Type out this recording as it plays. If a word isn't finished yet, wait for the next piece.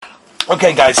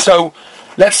Okay, guys, so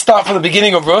let's start from the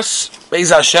beginning of Rus, Be'ez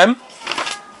Hashem.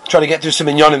 Try to get through some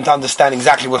inyonim to understand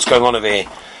exactly what's going on over here.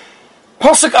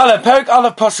 Pasuk Aleph, Perik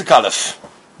Aleph, Pasuk Aleph.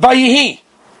 Vayihi,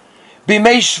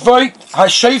 B'mei Shvoit,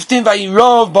 HaShoftim,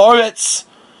 Vayirov, Ba'oretz,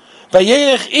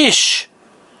 Vayelech Ish,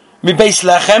 Mibeis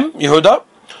Lechem, Yehuda,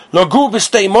 Logu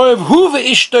B'stei Moav, Hu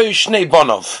Ve'ishtoi Shnei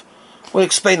Bonov. We'll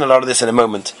explain a lot of this in a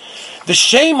moment.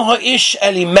 V'shem Ha'ish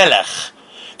Elimelech,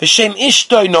 V'shem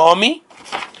Ishtoi Naomi,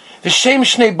 V'shem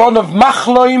Shnei Bonov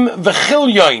Machloim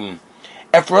V'chilyoim,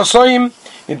 Efrosoim,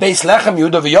 Mibeis Lechem,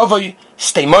 Yehuda V'yovoy,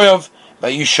 Stei Moav,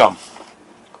 Vayisham.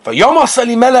 Vayomos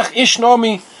Elimelech Ish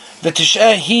Naomi,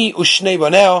 V'tish'eh Hi U'shnei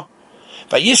Boneo,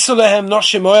 Vayisu Lehem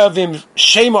Noshim Moavim,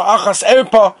 Shem Achas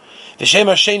Erpa, V'shem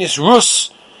Hashenis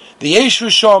Rus, V'yeshu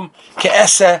Shom,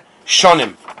 Ke'ese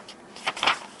Shonim.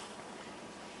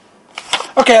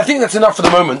 Okay, I think that's enough for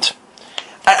the moment.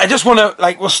 I just want to,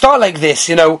 we'll start like this,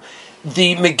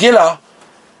 the Megillah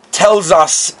tells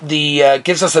us,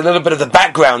 gives us a little bit of the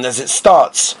background as it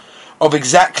starts, of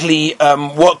exactly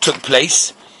what took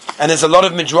place. And there's a lot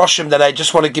of midrashim that I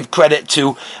just want to give credit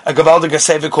to a Gavaldiga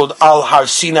Sefer called Al Har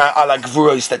Sinai Al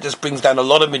Gvuros that just brings down a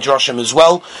lot of midrashim as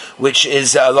well, which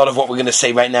is a lot of what we're going to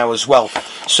say right now as well.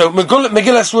 So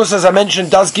Megillas Rus, as I mentioned,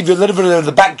 does give you a little bit of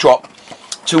the backdrop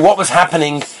to what was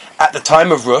happening at the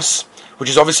time of Rus, which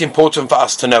is obviously important for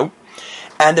us to know.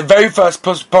 And the very first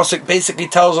posuk basically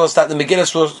tells us that the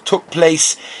Megillas Rus took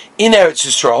place in Eretz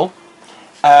Yisrael,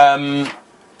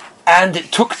 and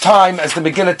it took time, as the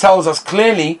Megillah tells us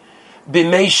clearly,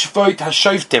 B'mei Shvoit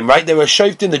HaShoftim, right? There were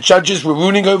Shoftim, the judges were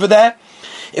ruling over there.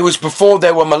 It was before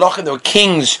there were Malachim, there were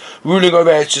kings ruling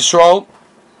over Eretz Yisrael.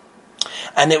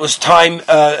 And it was the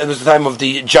time of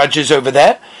the judges over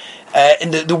there.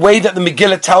 In the way that the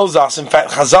Megillah tells us, in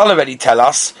fact, Chazal already tell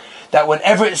us, that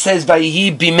whenever it says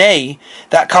Vayihi B'mei,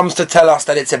 that comes to tell us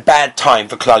that it's a bad time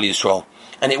for Klal Yisrael.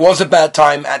 And it was a bad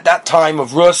time. At that time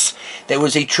of Rus, there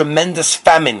was a tremendous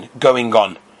famine going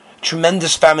on.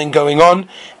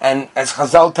 And as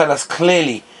Chazal tell us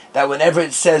clearly, that whenever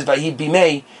it says Vayihi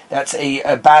B'mei, that's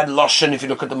a bad lashon. If you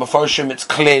look at the Mefarshim, it's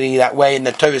clearly that way. And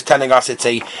the Torah is telling us it's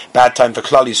a bad time for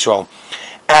Klal Yisrael.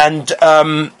 And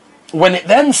when it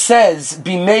then says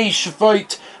B'mei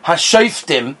Shvoit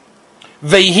HaShoftim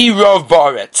Vehi Rov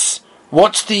Ba'aretz,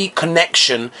 what's the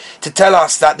connection to tell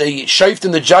us that the Shoftim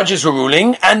and the judges were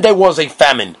ruling and there was a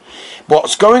famine?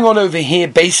 What's going on over here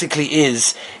basically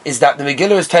is that the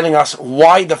Megillah is telling us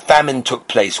why the famine took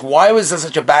place. Why was there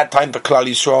such a bad time for Klal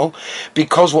Yisrael?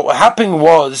 Because what was happening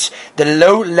was the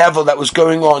low level that was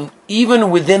going on even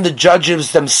within the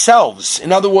judges themselves.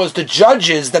 In other words, the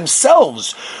judges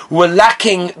themselves were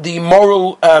lacking the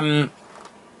moral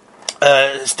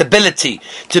stability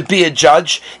to be a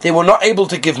judge. They were not able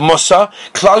to give Musa.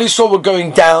 Klal Yisrael were going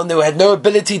down. They had no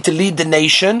ability to lead the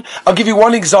nation. I'll give you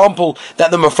one example that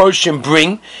the Mefarshim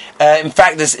bring. In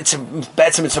fact, it's a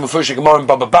Mefarshim Gemara in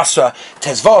Baba Basra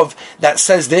Tezvov that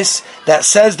says this. That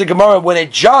says the Gemara, when a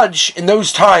judge in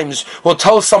those times will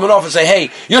tell someone off and say,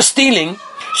 "Hey, you're stealing."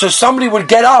 So somebody would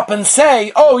get up and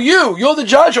say, "Oh, you're the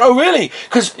judge? Oh, really?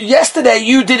 Because yesterday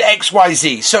you did X, Y,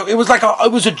 Z." So it was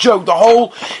it was a joke. The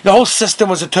whole system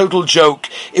was a total joke.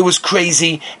 It was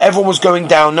crazy. Everyone was going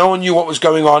down. No one knew what was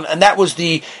going on, and that was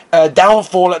the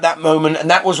downfall at that moment. And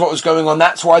that was what was going on.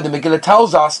 That's why the Megillah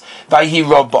tells us Vayihi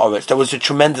Rov Ba'aretz. There was a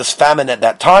tremendous famine at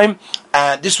that time.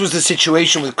 This was the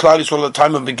situation with Klal Yisrael at the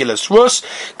time of Megillas Rus.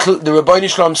 The Rabbeinu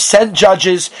Shalom sent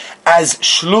judges as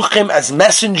shluchim, as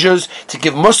messengers, to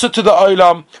give Musa to the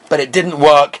Olam, but it didn't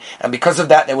work, and because of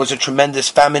that there was a tremendous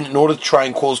famine in order to try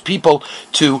and cause people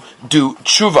to do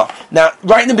tshuva. Now,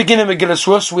 right in the beginning of Megillas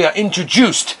Rus, we are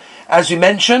introduced, as we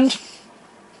mentioned,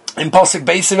 in Pasuk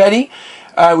Beis already,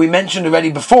 we mentioned already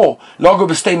before, Logo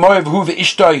b'stei moev hu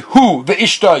ve'ishtoi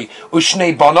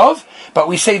u'shnei bonov, but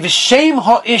we say V'shem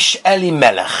ha'ish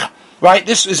Elimelech. Right?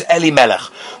 This is Elimelech.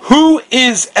 Who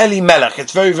is Elimelech?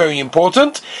 It's very, very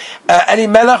important.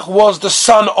 Elimelech was the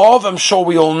son of, I'm sure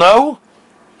we all know.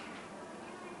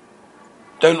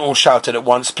 Don't all shout it at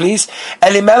once, please.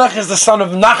 Elimelech is the son of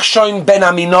Nachshon ben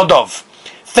Aminodov,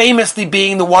 famously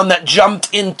being the one that jumped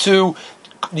into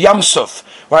Yam Suf.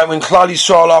 Right, when Klal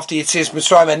Yisrael, after Yetzias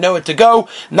Mitzrayim, had nowhere to go,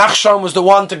 Nachshon was the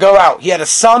one to go out. He had a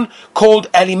son called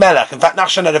Elimelech. In fact,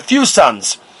 Nachshon had a few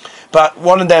sons, but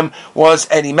one of them was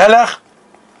Elimelech.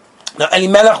 Now,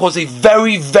 Elimelech was a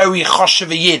very, very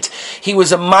choshev yid. He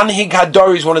was a manhig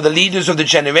hador. He's one of the leaders of the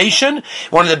generation,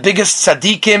 one of the biggest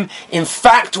tzaddikim. In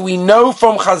fact, we know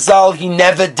from Chazal he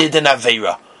never did an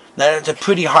aveira. That's a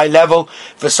pretty high level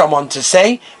for someone to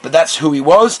say, but that's who he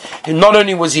was. And not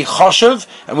only was he choshev,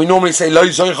 and we normally say lo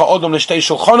zoicha odom l'shtei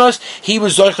shulchanos, he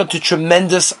was zoicha to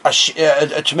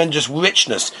a tremendous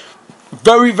richness.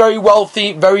 Very, very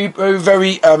wealthy, very, very,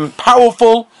 very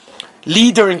powerful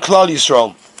leader in Klal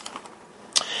Yisrael.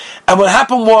 And what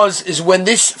happened is when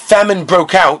this famine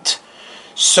broke out,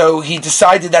 so he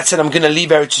decided, that's it, I'm going to leave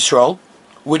Eretz Yisrael,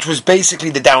 which was basically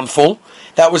the downfall.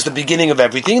 That was the beginning of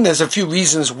everything. There's a few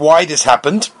reasons why this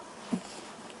happened.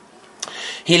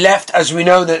 He left, as we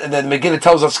know, that the Megillah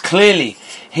tells us clearly,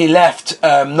 he left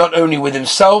not only with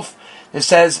himself, it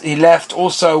says he left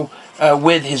also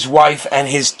with his wife and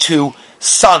his two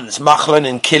sons, Machlon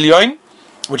and Kilyon,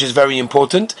 which is very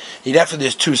important. He left with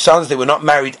his two sons. They were not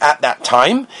married at that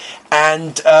time.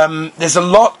 And there's a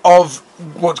lot of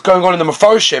what's going on in the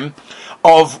Mefarshim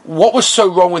of what was so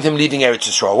wrong with him leaving Eretz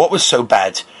Yisrael. What was so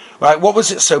bad? Right? What was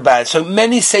it so bad? So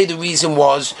many say the reason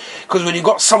was because when you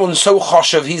got someone so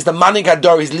choshev, he's the Manig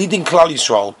Hador, he's leading Klal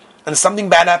Yisrael, and something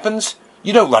bad happens,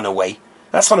 you don't run away.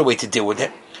 That's not a way to deal with it.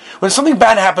 When something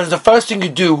bad happens, the first thing you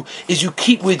do is you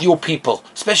keep with your people,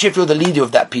 especially if you're the leader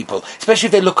of that people, especially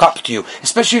if they look up to you,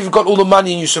 especially if you've got all the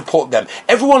money and you support them.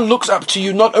 Everyone looks up to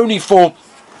you not only for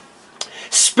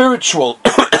spiritual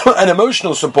and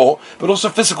emotional support, but also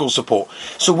physical support.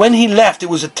 So when he left, it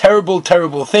was a terrible,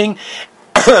 terrible thing,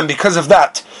 and because of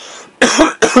that,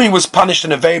 he was punished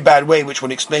in a very bad way, which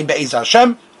would explain Be'ez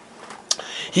Hashem.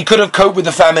 He could have coped with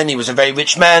the famine. He was a very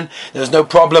rich man. There was no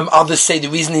problem. Others say the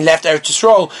reason he left Eretz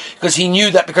Yisrael because he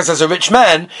knew that because as a rich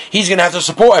man, he's going to have to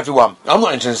support everyone. I'm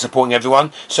not interested in supporting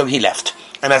everyone, so he left.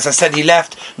 And as I said, he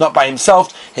left not by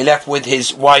himself. He left with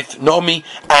his wife Naomi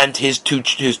and his two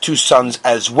sons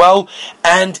as well.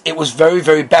 And it was very,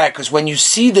 very bad because when you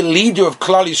see the leader of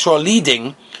Klal Yisrael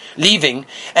leaving,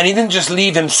 and he didn't just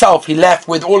leave himself, he left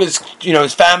with all his,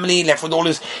 his family, he left with all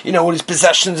his, all his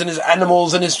possessions and his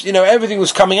animals and his, everything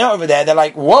was coming out over there. They're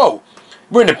like, whoa,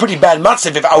 we're in a pretty bad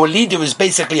matzav if our leader is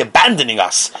basically abandoning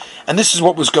us. And this is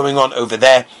what was going on over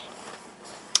there.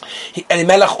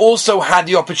 Elimelech also had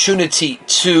the opportunity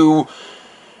to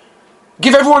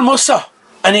give everyone Musa,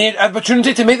 and he had the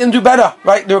opportunity to make them do better,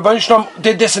 right? The Rebbeinu Shalom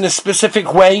did this in a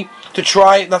specific way to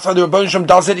try. That's how the Rebbeinu Shalom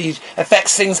does it. He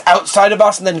affects things outside of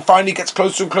us and then finally gets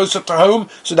closer and closer to home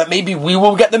so that maybe we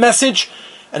will get the message.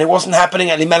 And it wasn't happening.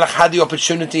 Elimelech had the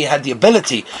opportunity, had the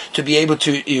ability to be able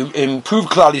to improve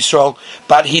Klal Yisrael,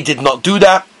 but he did not do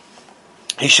that.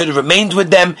 He should have remained with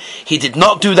them. He did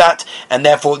not do that, and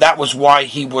therefore that was why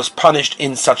he was punished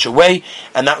in such a way,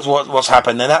 and that's what's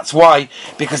happened. And that's why,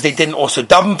 because they didn't also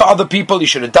daven for other people, he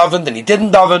should have davened, and he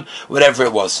didn't daven, whatever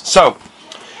it was. So,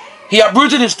 he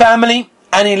uprooted his family,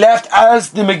 and he left,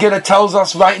 as the Megillah tells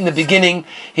us right in the beginning,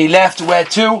 he left where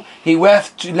to? He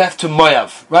left to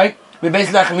Moav, right? He went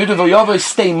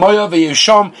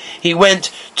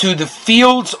to the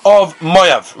fields of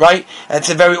Moav, right? And it's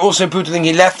a very also important thing.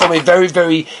 He left from a very,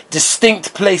 very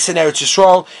distinct place in Eretz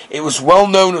Yisrael. It was well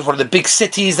known. It was one of the big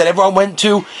cities that everyone went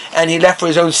to, and he left for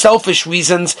his own selfish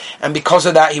reasons, and because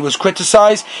of that he was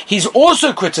criticized. He's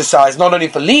also criticized not only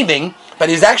for leaving, but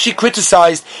he's actually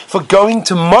criticized for going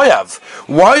to Moav.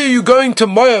 Why are you going to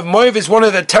Moav? Moav is one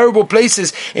of the terrible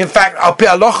places. In fact, al pi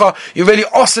halacha, you really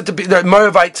also to be, the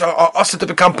Moavites are also to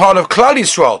become part of Klal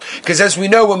Yisrael. Because as we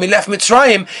know, when we left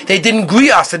Mitzrayim, they didn't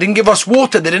greet us, they didn't give us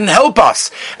water, they didn't help us.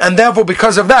 And therefore,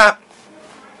 because of that,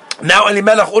 now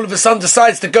Elimelech all of a sudden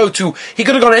decides to go to, he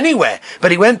could have gone anywhere,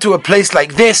 but he went to a place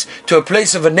like this, to a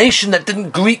place of a nation that didn't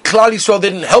greet Klal Yisrael,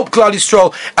 didn't help Klal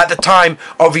Yisrael at the time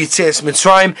of Yetzias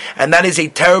Mitzrayim, and that is a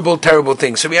terrible, terrible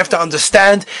thing. So we have to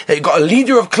understand that you've got a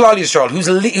leader of Klal Yisrael who's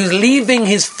leaving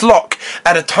his flock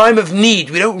at a time of need.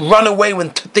 We don't run away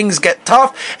when things get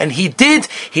tough, and he did,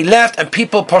 he left, and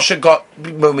people, Pasha got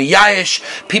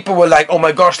miyayish, people were like, oh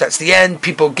my gosh, that's the end,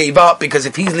 people gave up, because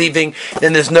if he's leaving,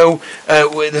 then there's no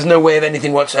way of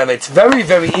anything whatsoever. It's very,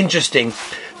 very interesting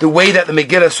the way that the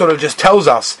Megillah sort of just tells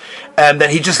us that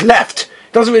he just left.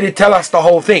 It doesn't really tell us the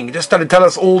whole thing. It just doesn't tell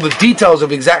us all the details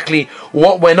of exactly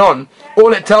what went on.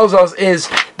 All it tells us is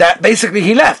that basically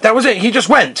he left. That was it. He just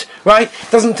went, right?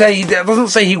 It doesn't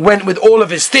say he went with all of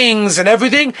his things and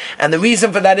everything. And the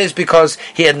reason for that is because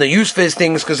he had no use for his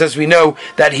things, because as we know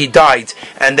that he died,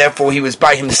 and therefore he was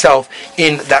by himself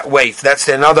in that way. So that's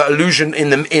another allusion in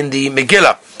the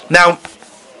Megillah. Now,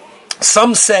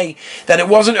 some say that it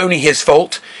wasn't only his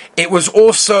fault. It was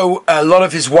also a lot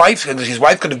of his wife, and his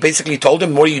wife could have basically told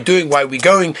him, what are you doing, why are we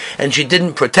going? And she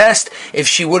didn't protest. If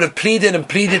she would have pleaded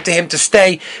to him to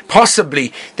stay,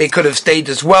 possibly they could have stayed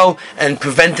as well and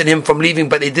prevented him from leaving,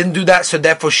 but they didn't do that, so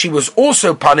therefore she was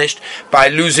also punished by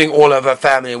losing all of her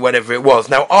family and whatever it was.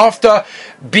 Now, after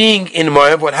being in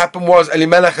Moab, what happened was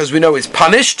Elimelech, as we know, is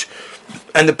punished,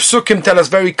 and the Psukim tell us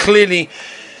very clearly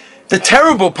the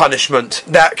terrible punishment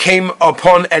that came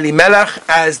upon Elimelech,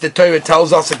 as the Torah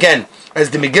tells us again,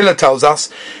 as the Megillah tells us.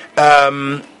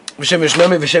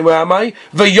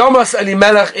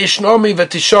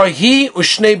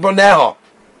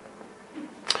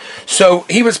 So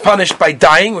he was punished by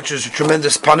dying, which was a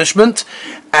tremendous punishment,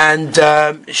 and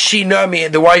she, Naomi,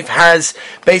 the wife, has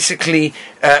basically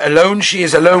alone. She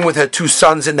is alone with her two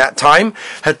sons in that time.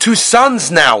 Her two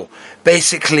sons now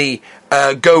basically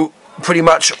go pretty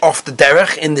much off the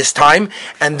derech in this time,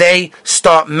 and they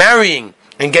start marrying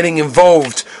and getting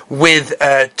involved with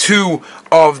two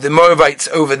of the Moabites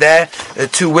over there,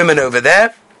 two women over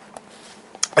there,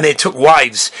 and they took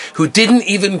wives who didn't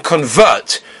even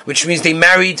convert, which means they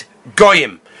married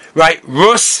Goyim, right?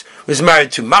 Rus was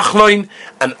married to Machloin,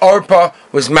 and Orpah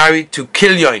was married to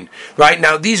Kilyon, right?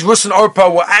 Now, these Rus and Orpah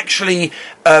were actually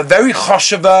very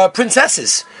choshev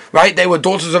princesses, right? They were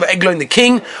daughters of Eglon, the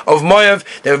king of Moab.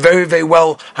 They were very, very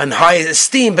well and high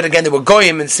esteem, but again, they were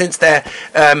Goyim, and since their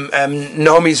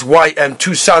Naomi's wife and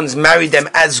two sons married them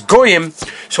as Goyim,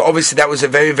 so obviously that was a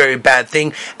very, very bad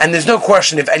thing. And there's no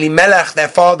question, if Elimelech, their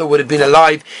father, would have been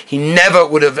alive, he never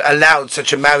would have allowed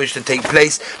such a marriage to take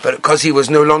place, but because he was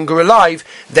no longer alive,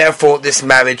 therefore this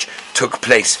marriage took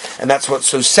place. And that's what's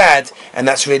so sad, and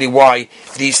that's really why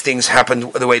these things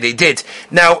happened the way they did.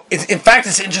 Now, in fact,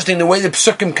 it's interesting the way the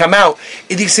Psukim come out.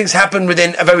 These things happened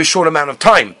within a very short amount of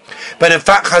time. But in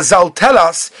fact, Chazal tell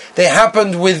us they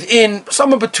happened within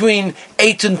somewhere between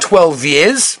 8 and 12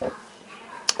 years.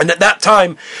 And at that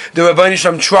time, the Rabbeinu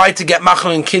Shalom tried to get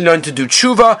Machlon and Kilyon to do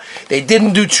tshuva. They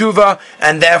didn't do tshuva,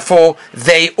 and therefore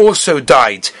they also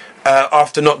died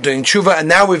after not doing tshuva. And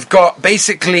now we've got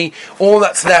basically all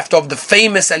that's left of the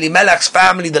famous Elimelech's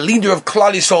family, the leader of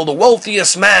Klal Yisrael, the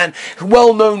wealthiest man,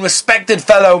 well-known, respected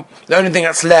fellow. The only thing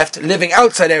that's left, living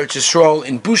outside Eretz Yisrael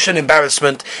in bush and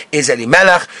embarrassment, is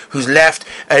Elimelech, who's left,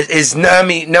 is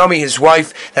Naomi, his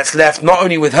wife, that's left not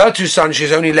only with her two sons,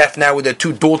 she's only left now with her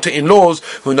two daughter-in-laws,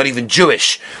 who are not even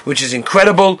Jewish, which is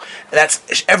incredible.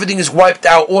 Everything is wiped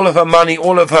out, all of her money,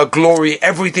 all of her glory,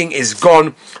 everything is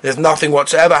gone. There's nothing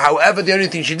whatsoever. However, the only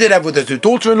thing she did have with her two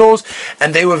daughter-in-laws,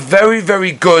 and they were very,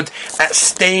 very good at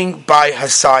staying by her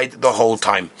side the whole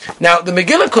time. Now, the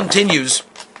Megillah continues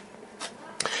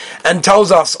and tells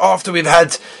us, after we've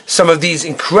had some of these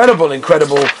incredible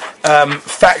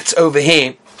facts over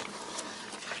here,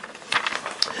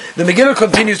 the Megillah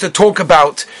continues to talk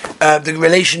about the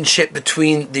relationship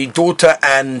between the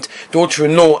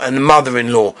daughter-in-law and the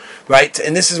mother-in-law, right?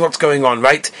 And this is what's going on,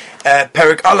 right?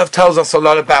 Perek Aleph tells us a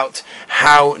lot about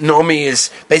how Naomi is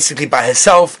basically by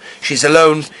herself. She's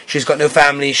alone. She's got no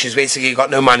family. She's basically got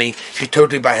no money. She's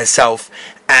totally by herself.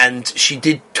 And she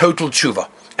did total tshuva.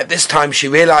 At this time, she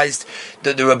realized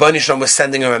that the Rabbeinu Shalom was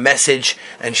sending her a message,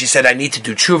 and she said, I need to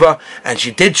do tshuva, and she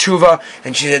did tshuva,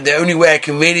 and she said, the only way I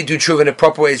can really do tshuva in a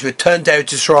proper way is return to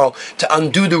Eretz Yisrael to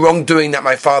undo the wrongdoing that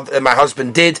my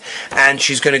husband did, and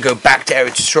she's going to go back to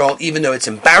Eretz Yisrael, even though it's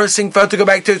embarrassing for her to go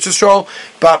back to Eretz Yisrael,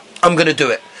 but I'm going to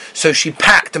do it. So she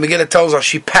packed, the Megillah tells us,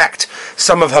 she packed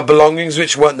some of her belongings,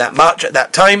 which weren't that much at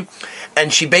that time,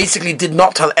 and she basically did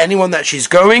not tell anyone that she's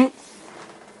going,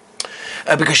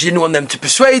 because she didn't want them to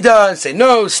persuade her and say,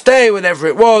 no, stay, whatever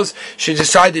it was. She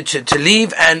decided to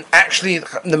leave, and actually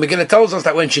the Megillah tells us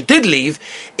that when she did leave,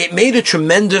 it made a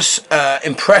tremendous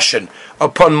impression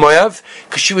upon Moab,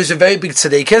 because she was a very big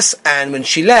tzaddikus, and when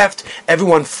she left,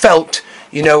 everyone felt,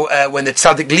 when the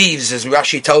tzaddik leaves, as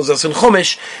Rashi tells us in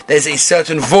Chumash, there's a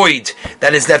certain void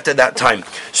that is left at that time.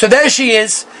 So there she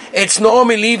is. It's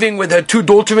Naomi leaving with her two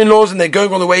daughter-in-laws, and they're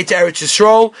going on the way to Eretz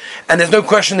Yisrael, and there's no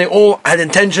question they all had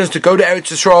intentions to go to Eretz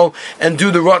Yisrael and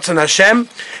do the Ratzon Hashem.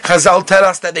 Chazal tell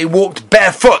us that they walked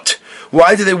barefoot.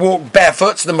 Why did they walk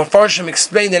barefoot? So the Mefarshim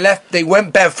explain they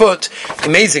went barefoot.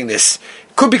 Amazing this.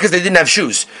 Could be because they didn't have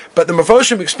shoes, but the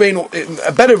Mefarshim explain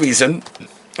a better reason,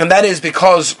 and that is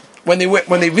because when they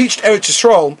reached Eretz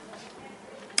Yisrael,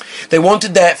 they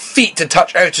wanted their feet to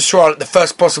touch Eretz Yisrael at the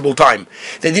first possible time.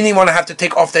 They didn't even want to have to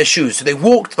take off their shoes. So they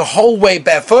walked the whole way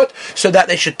barefoot so that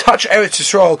they should touch Eretz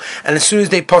Yisrael, and as soon as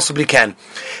they possibly can.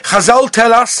 Chazal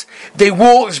tell us they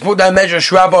walked, put their measure,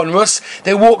 Shrabah and Rus,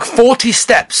 they walked 40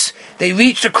 steps. They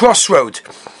reached a crossroad.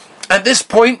 At this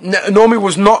point, Naomi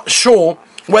was not sure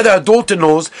whether her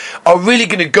daughter-in-laws are really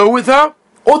going to go with her,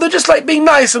 or they're just like being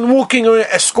nice and walking or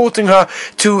escorting her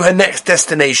to her next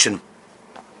destination.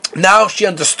 Now she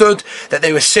understood that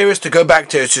they were serious to go back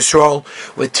to Eretz Yisrael.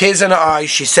 With tears in her eyes,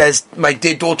 she says, "My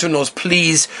dear daughter-in-laws,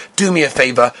 please do me a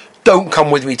favor. Don't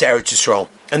come with me to Eretz Yisrael."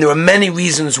 And there were many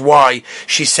reasons why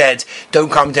she said,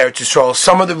 "Don't come to Eretz Yisrael."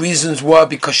 Some of the reasons were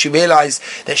because she realized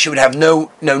that she would have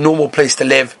no normal place to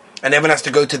live, and everyone has to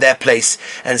go to their place.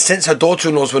 And since her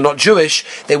daughter-in-laws were not Jewish,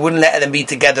 they wouldn't let them be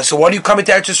together. So what are you coming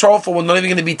to Eretz Yisrael for? We're not even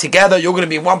going to be together. You're going to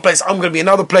be in one place, I'm going to be in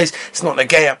another place. It's not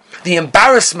Nageya. The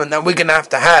embarrassment that we're going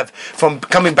to have from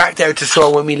coming back to Eretz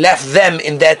Yisrael when we left them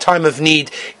in their time of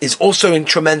need is also a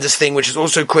tremendous thing, which is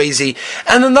also crazy.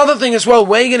 And another thing as well,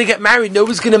 where are you going to get married?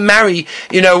 Nobody's going to marry,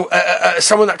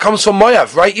 someone that comes from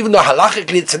Moav, right? Even though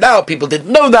halachically it's allowed, people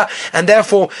didn't know that, and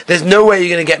therefore there's no way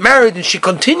you're going to get married. And she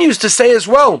continues to say as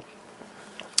well,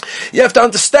 you have to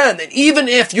understand that even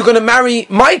if you're going to marry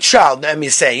my child, Naomi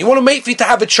is saying, you want to wait for you to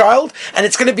have a child, and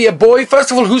it's going to be a boy.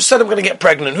 First of all, who said I'm going to get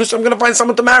pregnant? Who said I'm going to find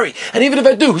someone to marry? And even if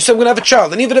I do, who said I'm going to have a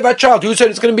child? And even if I have a child, who said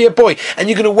it's going to be a boy? And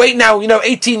you're going to wait now,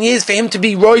 18 years for him to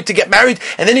be Roy to get married,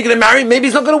 and then you're going to marry him. Maybe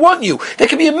he's not going to want you. There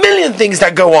could be a million things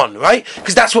that go on, right?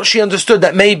 Because that's what she understood,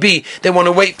 that maybe they want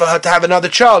to wait for her to have another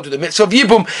child with the mitzvah of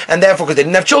Yibum, and therefore, because they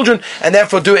didn't have children, and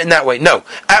therefore do it in that way. No,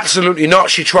 absolutely not.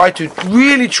 She tried to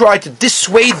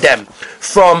dissuade them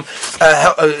from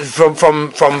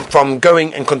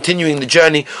going and continuing the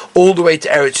journey all the way to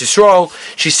Eretz Yisrael.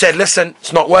 She said, "Listen,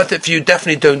 it's not worth it for you.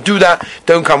 Definitely don't do that.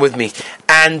 Don't come with me."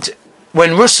 And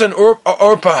when Rus and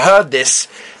Orpah heard this,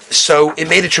 so it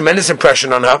made a tremendous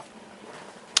impression on her.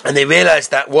 And they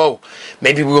realized that,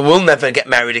 maybe we will never get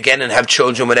married again and have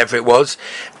children, whatever it was.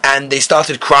 And they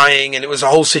started crying, and it was a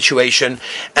whole situation.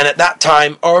 And at that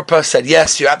time, Orpah said,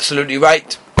 "Yes, you're absolutely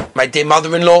right. My dear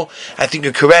mother-in-law, I think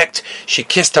you're correct." She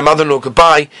kissed her mother-in-law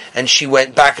goodbye, and she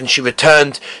went back and she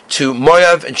returned to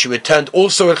Moav, and she returned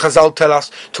also, as Chazal tell us,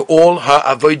 to all her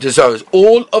avodah zarah.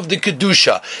 All of the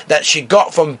kedusha that she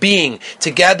got from being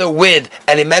together with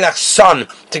Elimelech's son,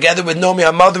 together with Naomi,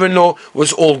 her mother-in-law,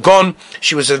 was all gone.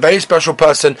 She was a very special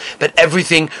person, but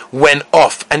everything went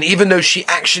off. And even though she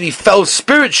actually fell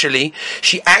spiritually,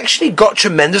 she actually got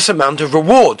tremendous amount of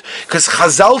reward. Because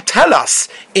Chazal tell us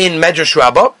in Medrash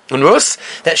Rabbah, and Rus,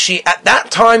 that she at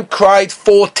that time cried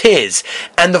 4 tears.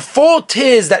 And the 4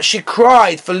 tears that she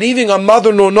cried for leaving her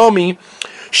mother-in-law Naomi,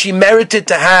 she merited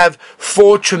to have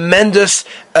 4 tremendous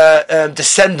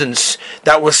descendants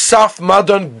that were Saf,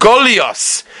 Madon,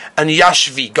 Golios, and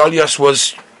Yashvi. Golios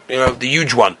was, the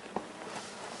huge one.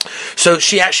 So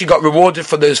she actually got rewarded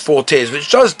for those 4 tears,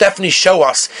 which does definitely show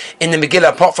us in the Megillah,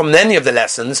 apart from any of the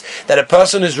lessons, that a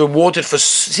person is rewarded for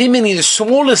seemingly the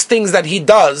smallest things that he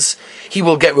does, he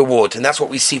will get reward. And that's what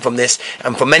we see from this,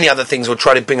 and for many other things. We'll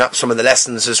try to bring up some of the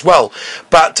lessons as well.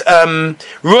 But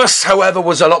Rus, however,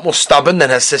 was a lot more stubborn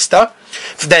than her sister,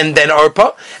 than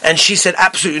Orpah, and she said,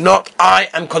 "Absolutely not. I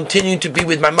am continuing to be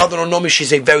with my mother-in-law Naomi.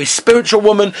 She's a very spiritual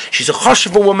woman. She's a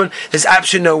choshev woman. There's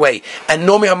absolutely no way." And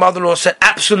Naomi, her mother-in-law, said,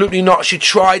 "Absolutely not." She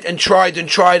tried and tried and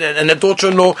tried, and her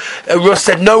daughter-in-law Rus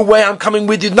said, "No way, I'm coming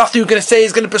with you. Nothing you're going to say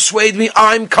is going to persuade me.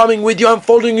 I'm coming with you. I'm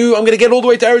following you. I'm going to get all the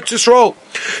way to Eretz Yisrael."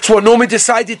 So what Naomi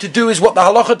decided to do is what the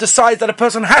halacha decides that a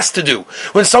person has to do.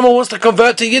 When someone wants to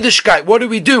convert to Yiddishkeit, what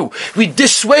do? We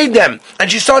dissuade them. And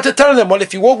she started telling them, well,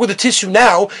 if you walk with a tissue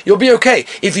now, you'll be okay.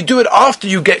 If you do it after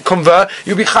you get convert,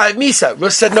 you'll be chayav misa.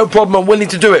 Rus said, "No problem, I'm willing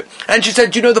to do it." And she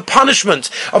said, "Do you know the punishment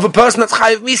of a person that's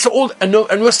chayav misa?"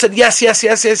 And Rus said, yes.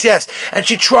 And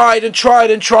she tried and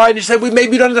tried and tried, and she said,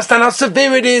 maybe you don't understand how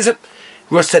severe it is. And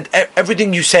Rus said,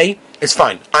 "Everything you say is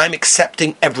fine. I'm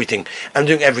accepting everything. I'm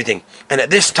doing everything." And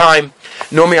at this time,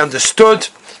 Naomi understood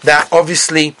that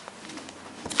obviously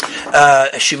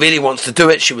she really wants to do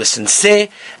it. She was sincere,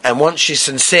 and once she's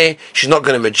sincere, she's not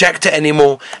going to reject it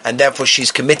anymore, and therefore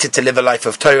she's committed to live a life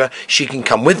of Torah. She can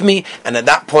come with me. And at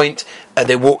that point,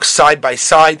 they walk side by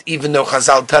side, even though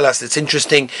Chazal tell us, it's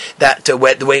interesting that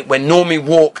when Naomi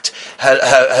walked,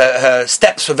 her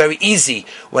steps were very easy.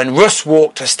 When Rus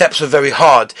walked, her steps were very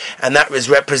hard, and that was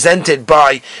represented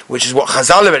by, which is what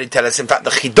Chazal already tell us. In fact,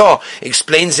 the Chidah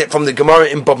explains it from the Gemara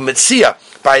in Bava Metzia,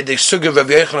 by the Sugya of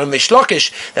Rabbi Yochanan and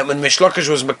Mishlakish, that when Mishlakish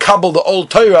was makabel the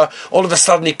old Torah, all of a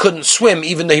sudden he couldn't swim,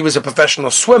 even though he was a professional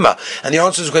swimmer. And the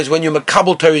answer is because when you're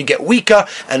makabel Torah, you get weaker.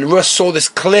 And Rus saw this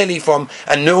clearly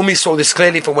and Naomi saw this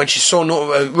clearly from when she saw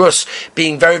Rus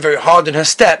being very, very hard in her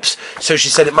steps. So she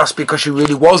said it must be because she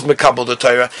really was makabel the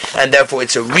Torah, and therefore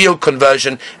it's a real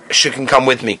conversion. She can come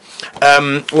with me.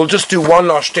 We'll just do one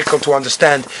last shtickle to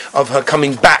understand of her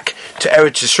coming back to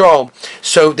Eretz Yisrael.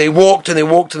 So they walked and they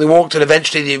walked and they walked, and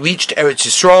eventually they reached Eretz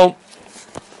Yisrael.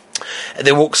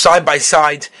 They walk side by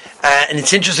side, and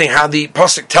it's interesting how the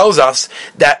Pasuk tells us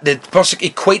that the Pasuk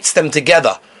equates them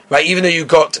together. Right, even though you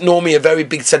got normally a very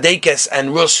big tzadekes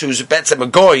and Rus who's Betzem a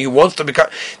goy who wants to become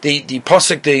the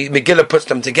Pasuk, the Megillah puts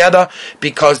them together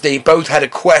because they both had a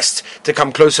quest to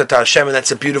come closer to Hashem, and that's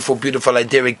a beautiful, beautiful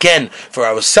idea again for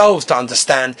ourselves to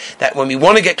understand that when we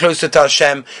want to get closer to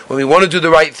Hashem, when we want to do the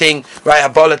right thing, right,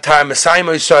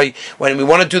 when we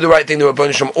want to do the right thing, the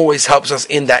Rebbeinu Shalom always helps us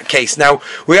in that case. Now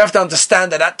we have to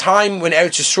understand that at time when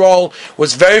Eretz Yisrael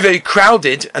was very, very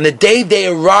crowded, and the day they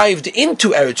arrived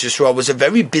into Eretz Yisrael was a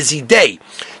very busy day.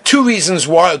 Two reasons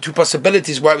why, or two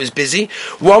possibilities why it was busy.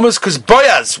 One was because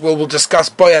Boaz, we'll discuss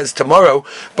Boaz tomorrow.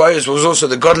 Boaz was also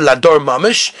the Gadol Ador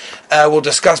Mamish. We'll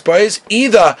discuss Boaz.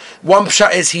 Either one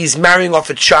pshat is he's marrying off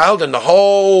a child and the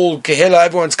whole Kehillah,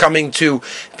 everyone's coming to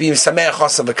be Sameach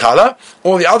Chasa V'Kala.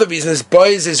 Or the other reason is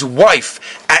Boaz's wife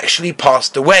actually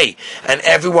passed away and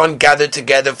everyone gathered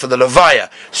together for the Levaya.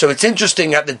 So it's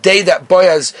interesting that the day that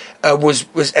Boaz was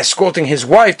escorting his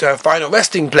wife to her final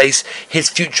resting place, his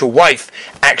future wife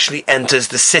actually enters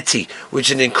the city, which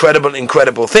is an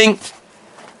incredible thing.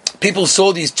 People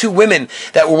saw these two women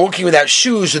that were walking without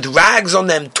shoes, with rags on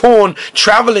them, torn,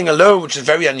 traveling alone, which is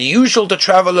very unusual to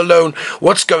travel alone.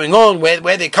 What's going on? Where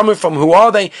are they coming from? Who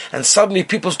are they? And suddenly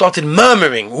people started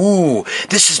murmuring, "Ooh,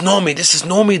 this is Naomi,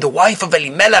 the wife of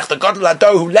Elimelech, the Gadol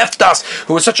Ador, who left us,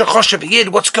 who was such a choshev yid.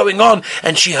 What's going on?"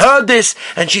 And she heard this,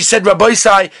 and she said, "Rabbi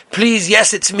Sai, please,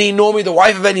 yes, it's me, Naomi, the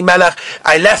wife of Elimelech.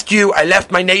 I left you, I left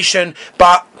my nation,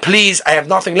 but please, I have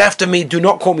nothing left of me. Do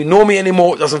not call me Naomi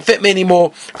anymore. It doesn't fit me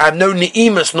anymore. I have no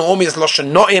Ne'imus. Naomi is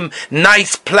Lashon No'im,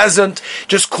 nice, pleasant.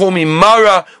 Just call me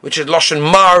Mara, which is Lashon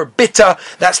Mar, bitter.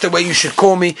 That's the way you should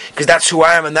call me, because that's who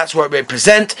I am and that's what I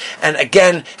represent." And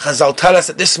again, Chazal tell us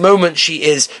at this moment she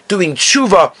is doing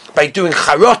tshuva by doing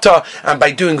charota and by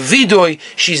doing vidui.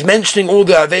 She's mentioning all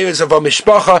the averas of our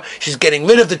mishpacha. She's getting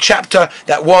rid of the chapter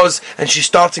that was, and she's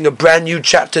starting a brand new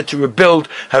chapter to rebuild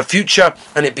her future.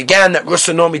 And it began that Rus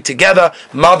and Naomi together,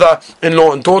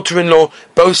 mother-in-law and daughter-in-law,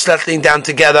 both settling down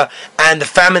together, and the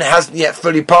famine hasn't yet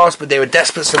fully passed, but they were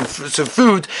desperate for some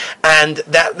food, and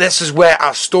this is where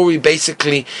our story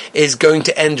basically is going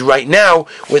to end right now,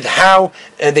 with how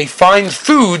they find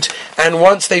food, and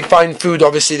once they find food,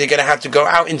 obviously they're going to have to go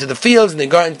out into the fields, and they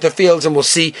go out into the fields, and we'll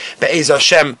see Be'ez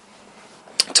Hashem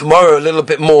tomorrow a little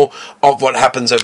bit more of what happens over